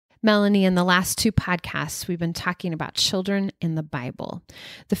Melanie, in the last two podcasts, we've been talking about children in the Bible.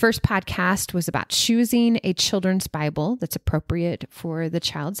 The first podcast was about choosing a children's Bible that's appropriate for the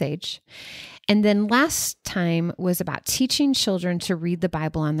child's age. And then last time was about teaching children to read the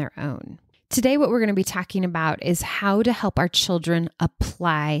Bible on their own. Today, what we're going to be talking about is how to help our children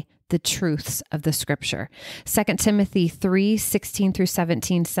apply the truths of the scripture. 2 Timothy 3:16 through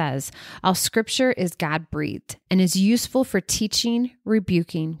 17 says, "All scripture is God-breathed and is useful for teaching,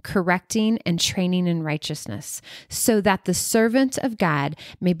 rebuking, correcting, and training in righteousness, so that the servant of God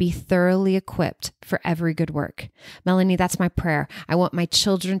may be thoroughly equipped for every good work." Melanie, that's my prayer. I want my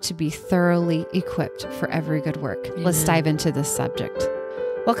children to be thoroughly equipped for every good work. Amen. Let's dive into this subject.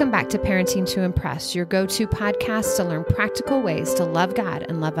 Welcome back to Parenting to Impress, your go-to podcast to learn practical ways to love God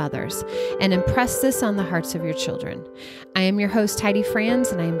and love others, and impress this on the hearts of your children. I am your host, Heidi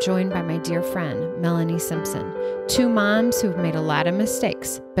Franz, and I am joined by my dear friend, Melanie Simpson, two moms who have made a lot of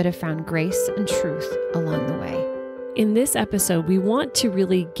mistakes, but have found grace and truth along the way. In this episode, we want to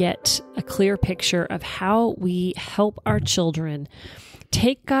really get a clear picture of how we help our children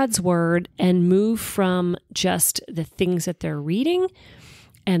take God's word and move from just the things that they're reading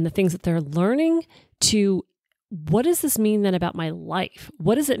and the things that they're learning to what does this mean then about my life?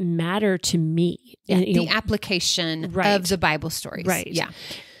 What does it matter to me? And, the application of the Bible stories. Right. Yeah.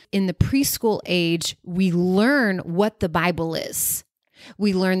 In the preschool age, we learn what the Bible is.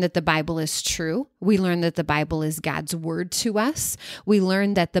 We learn that the Bible is true. We learn that the Bible is God's word to us. We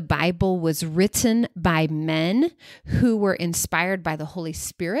learn that the Bible was written by men who were inspired by the Holy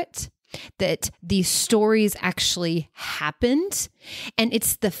Spirit, that these stories actually happened, and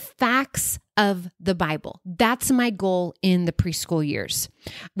it's the facts of the Bible. That's my goal in the preschool years.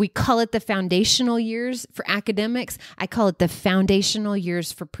 We call it the foundational years for academics. I call it the foundational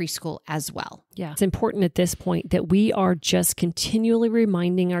years for preschool as well. Yeah, it's important at this point that we are just continually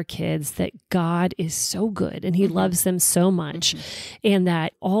reminding our kids that God is so good and He loves them so much, and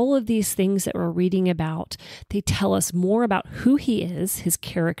that all of these things that we're reading about, they tell us more about who He is, His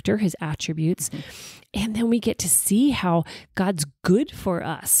character, His attributes. And then we get to see how God's good for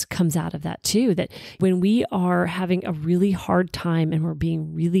us comes out of that too. That when we are having a really hard time and we're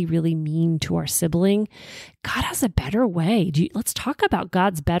being really, really mean to our sibling, God has a better way. Let's talk about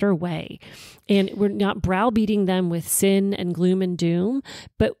God's better way. And we're not browbeating them with sin and gloom and doom,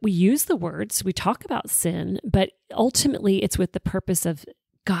 but we use the words, we talk about sin, but ultimately it's with the purpose of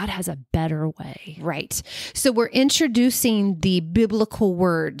God has a better way. Right. So we're introducing the biblical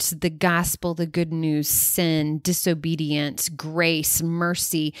words, the gospel, the good news, sin, disobedience, grace,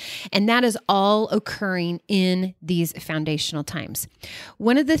 mercy, and that is all occurring in these foundational times.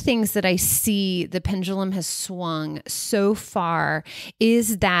 One of the things that I see the pendulum has swung so far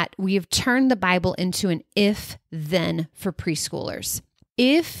is that we have turned the Bible into an if-then for preschoolers.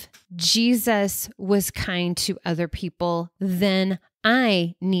 If Jesus was kind to other people, then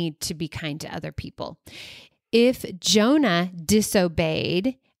I need to be kind to other people. If Jonah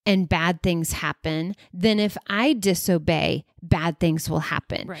disobeyed and bad things happen, then if I disobey, bad things will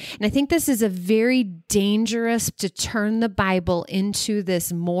happen. Right. And I think this is a very dangerous to turn the Bible into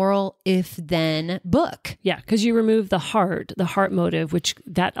this moral if-then book. Yeah, because you remove the heart motive, which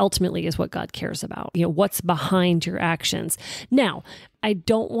that ultimately is what God cares about. You know, what's behind your actions. Now, I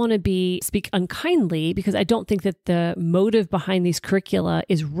don't want to speak unkindly because I don't think that the motive behind these curricula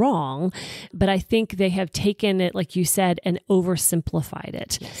is wrong, but I think they have taken it, like you said, and oversimplified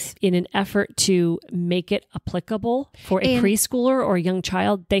it in an effort to make it applicable for a preschooler or a young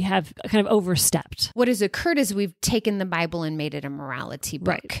child. They have kind of overstepped. What has occurred is we've taken the Bible and made it a morality book.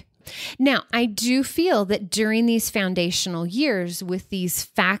 Right. Now, I do feel that during these foundational years with these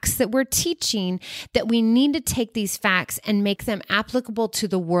facts that we're teaching, that we need to take these facts and make them applicable to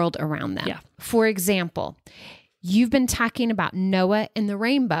the world around them. Yeah. For example, you've been talking about Noah and the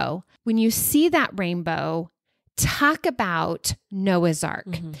rainbow. When you see that rainbow, talk about Noah's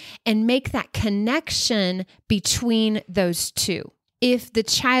Ark and make that connection between those two. If the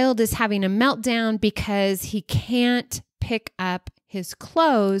child is having a meltdown because he can't pick up his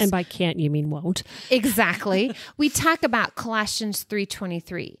clothes. And by can't, you mean won't. Exactly. We talk about Colossians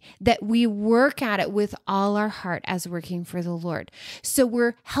 3:23, that we work at it with all our heart as working for the Lord. So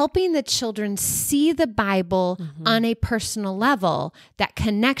we're helping the children see the Bible on a personal level, that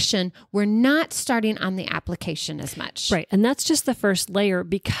connection. We're not starting on the application as much. Right. And that's just the first layer,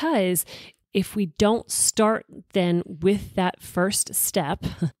 because if we don't start then with that first step,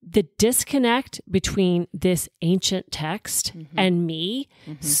 the disconnect between this ancient text and me,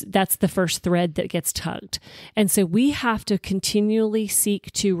 that's the first thread that gets tugged. And so we have to continually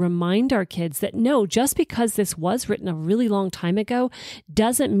seek to remind our kids that no, just because this was written a really long time ago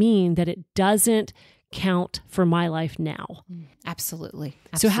doesn't mean that it doesn't count for my life now. Absolutely.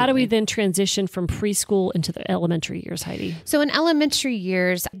 So how do we then transition from preschool into the elementary years, Heidi? So in elementary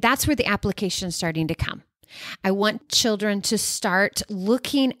years, that's where the application is starting to come. I want children to start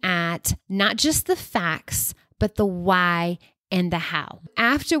looking at not just the facts, but the why and the how.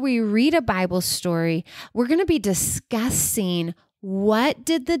 After we read a Bible story, we're going to be discussing what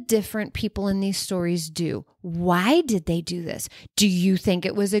did the different people in these stories do? Why did they do this? Do you think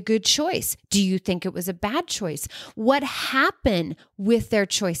it was a good choice? Do you think it was a bad choice? What happened with their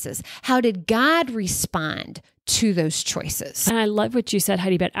choices? How did God respond to those choices? And I love what you said,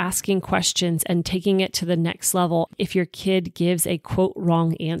 Heidi, about asking questions and taking it to the next level. If your kid gives a quote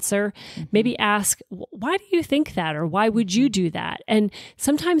wrong answer, maybe ask, why do you think that? Or why would you do that? And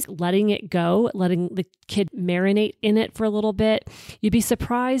sometimes letting it go, letting the kid marinate in it for a little bit, you'd be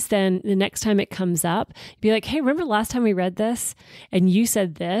surprised then the next time it comes up, you'd be like, hey, remember last time we read this and you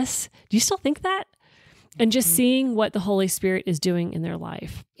said this? Do you still think that? And just seeing what the Holy Spirit is doing in their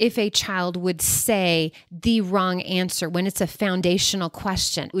life. If a child would say the wrong answer when it's a foundational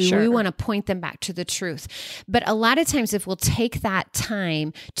question, we want to point them back to the truth. But a lot of times, if we'll take that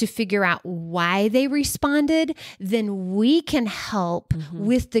time to figure out why they responded, then we can help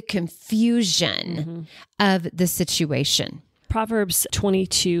with the confusion of the situation. Proverbs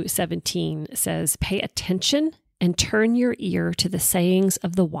 22:17 says, pay attention and turn your ear to the sayings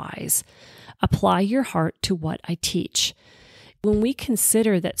of the wise. Apply your heart to what I teach. When we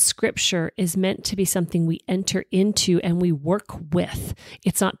consider that Scripture is meant to be something we enter into and we work with,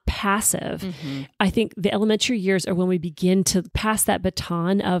 it's not passive. I think the elementary years are when we begin to pass that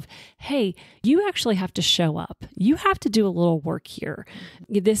baton of, hey, you actually have to show up. You have to do a little work here.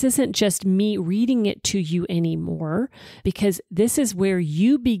 This isn't just me reading it to you anymore, because this is where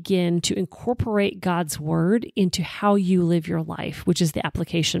you begin to incorporate God's word into how you live your life, which is the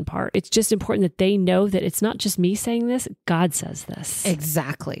application part. It's just important that they know that it's not just me saying this, God says this.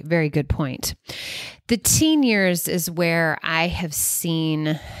 Exactly. Very good point. The teen years is where I have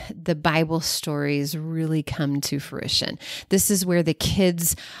seen the Bible stories really come to fruition. This is where the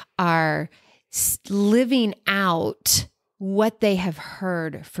kids are living out what they have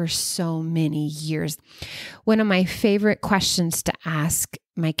heard for so many years. One of my favorite questions to ask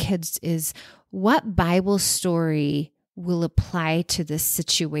my kids is, what Bible story will apply to this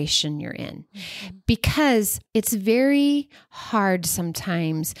situation you're in? Because it's very hard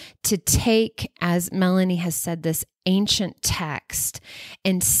sometimes to take, as Melanie has said, this ancient text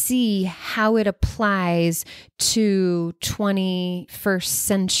and see how it applies to 21st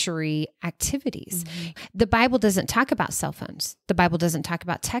century activities. The Bible doesn't talk about cell phones. The Bible doesn't talk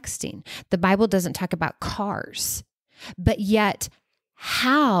about texting. The Bible doesn't talk about cars. But yet,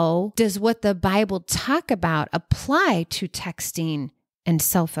 how does what the Bible talk about apply to texting and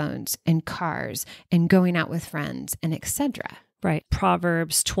cell phones and cars and going out with friends and etc.? Right.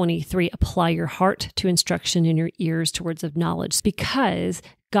 Proverbs 23, apply your heart to instruction and your ears to words of knowledge, because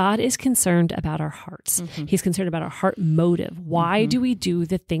God is concerned about our hearts. He's concerned about our heart motive. Why do we do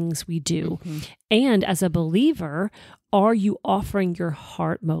the things we do? And as a believer, are you offering your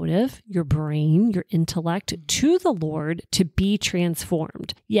heart motive, your brain, your intellect to the Lord to be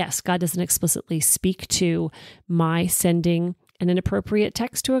transformed? Yes, God doesn't explicitly speak to my sending an inappropriate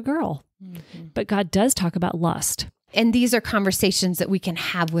text to a girl, but God does talk about lust. And these are conversations that we can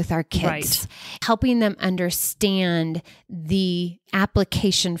have with our kids, helping them understand the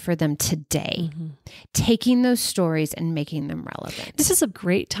application for them today, taking those stories and making them relevant. This is a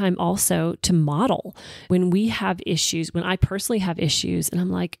great time also to model when we have issues, when I personally have issues, and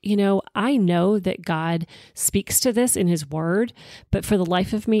I'm like, I know that God speaks to this in His Word, but for the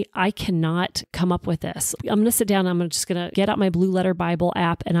life of me, I cannot come up with this. I'm going to sit down, I'm just going to get out my Blue Letter Bible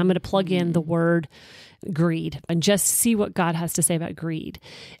app, and I'm going to plug in the word greed and just see what God has to say about greed.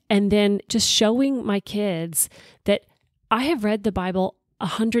 And then just showing my kids that I have read the Bible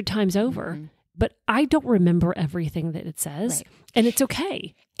 100 times over, but I don't remember everything that it says, and it's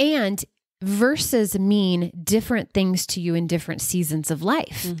okay. And verses mean different things to you in different seasons of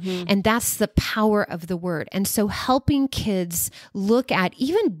life. And that's the power of the word. And so helping kids look at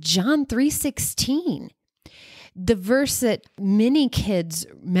even John 3:16, the verse that many kids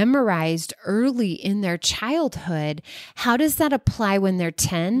memorized early in their childhood, how does that apply when they're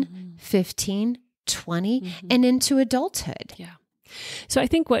 10, 15, 20, and into adulthood? Yeah. So I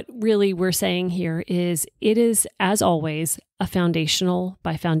think what really we're saying here is it is, as always, a foundational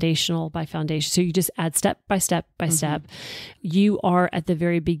by foundational by foundation. So you just add step by step by step. You are at the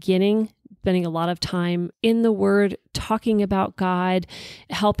very beginning, spending a lot of time in the Word, talking about God,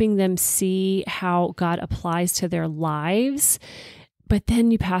 helping them see how God applies to their lives. But then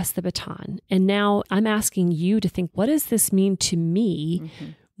you pass the baton. And now I'm asking you to think, what does this mean to me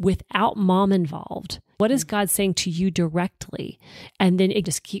without mom involved? What is God saying to you directly? And then it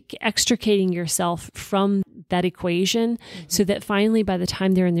just keep extricating yourself from that equation so that finally, by the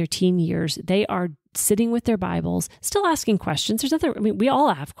time they're in their teen years, they are sitting with their Bibles, still asking questions. There's nothing, I mean, we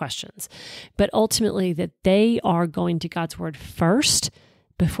all have questions, but ultimately that they are going to God's Word first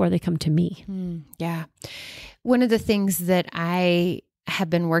before they come to me. Yeah. One of the things that I have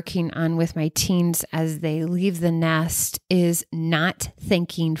been working on with my teens as they leave the nest is not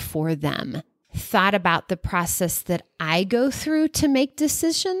thinking for them. Thought about the process that I go through to make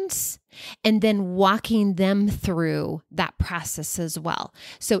decisions and then walking them through that process as well.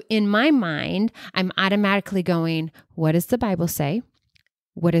 So in my mind, I'm automatically going, what does the Bible say?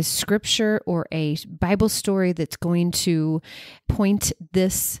 What is scripture or a Bible story that's going to point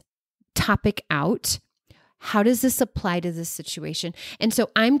this topic out? How does this apply to this situation? And so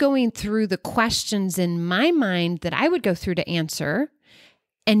I'm going through the questions in my mind that I would go through to answer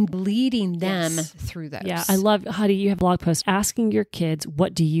and leading them through those. Yeah, I love, Hadi, you have a blog post asking your kids,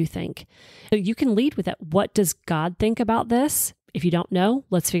 what do you think? So you can lead with that. What does God think about this? If you don't know,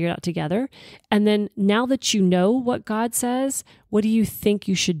 let's figure it out together. And then now that you know what God says, what do you think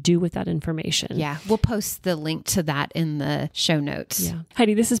you should do with that information? Yeah, we'll post the link to that in the show notes. Yeah.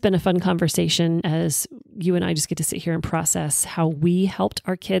 Heidi, this has been a fun conversation as you and I just get to sit here and process how we helped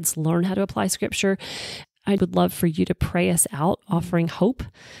our kids learn how to apply scripture. I would love for you to pray us out, offering hope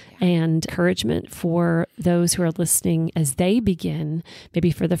and encouragement for those who are listening as they begin, maybe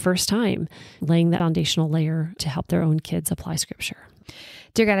for the first time, laying that foundational layer to help their own kids apply scripture.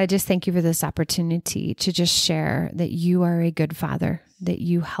 Dear God, I just thank you for this opportunity to just share that you are a good father, that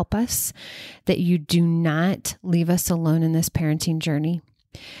you help us, that you do not leave us alone in this parenting journey.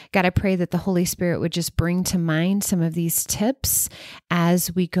 God, I pray that the Holy Spirit would just bring to mind some of these tips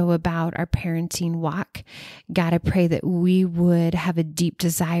as we go about our parenting walk. God, I pray that we would have a deep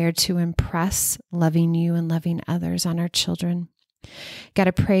desire to impress loving you and loving others on our children. God,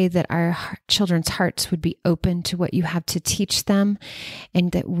 I pray that our children's hearts would be open to what you have to teach them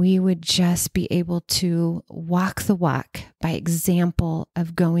and that we would just be able to walk the walk by example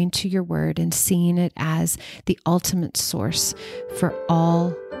of going to your word and seeing it as the ultimate source for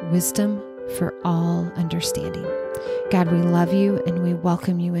all wisdom, for all understanding. God, we love you and we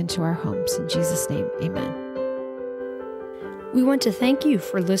welcome you into our homes. In Jesus' name, amen. We want to thank you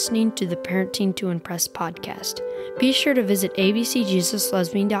for listening to the Parenting to Impress podcast. Be sure to visit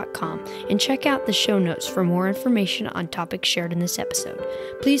ABCJesusLovesMe.com and check out the show notes for more information on topics shared in this episode.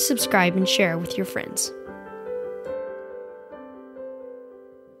 Please subscribe and share with your friends.